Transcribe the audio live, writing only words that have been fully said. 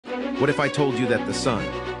What if I told you that the sun,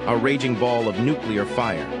 our raging ball of nuclear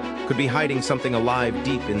fire, could be hiding something alive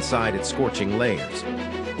deep inside its scorching layers?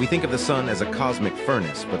 We think of the sun as a cosmic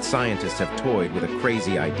furnace, but scientists have toyed with a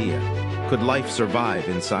crazy idea. Could life survive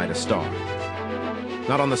inside a star?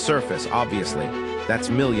 Not on the surface, obviously. That's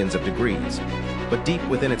millions of degrees. But deep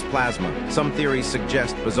within its plasma, some theories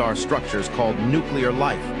suggest bizarre structures called nuclear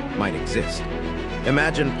life might exist.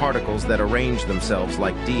 Imagine particles that arrange themselves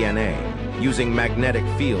like DNA, using magnetic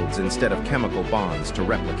fields instead of chemical bonds to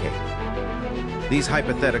replicate. These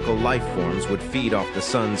hypothetical life forms would feed off the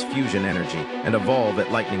sun's fusion energy and evolve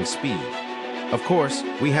at lightning speed. Of course,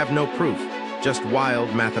 we have no proof, just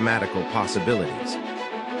wild mathematical possibilities.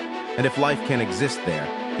 And if life can exist there,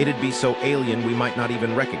 it'd be so alien we might not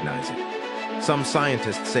even recognize it. Some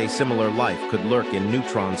scientists say similar life could lurk in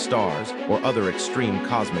neutron stars or other extreme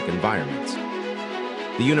cosmic environments.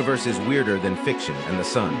 The universe is weirder than fiction, and the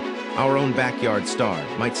sun, our own backyard star,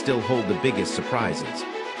 might still hold the biggest surprises.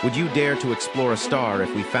 Would you dare to explore a star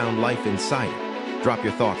if we found life inside it? Drop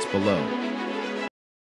your thoughts below.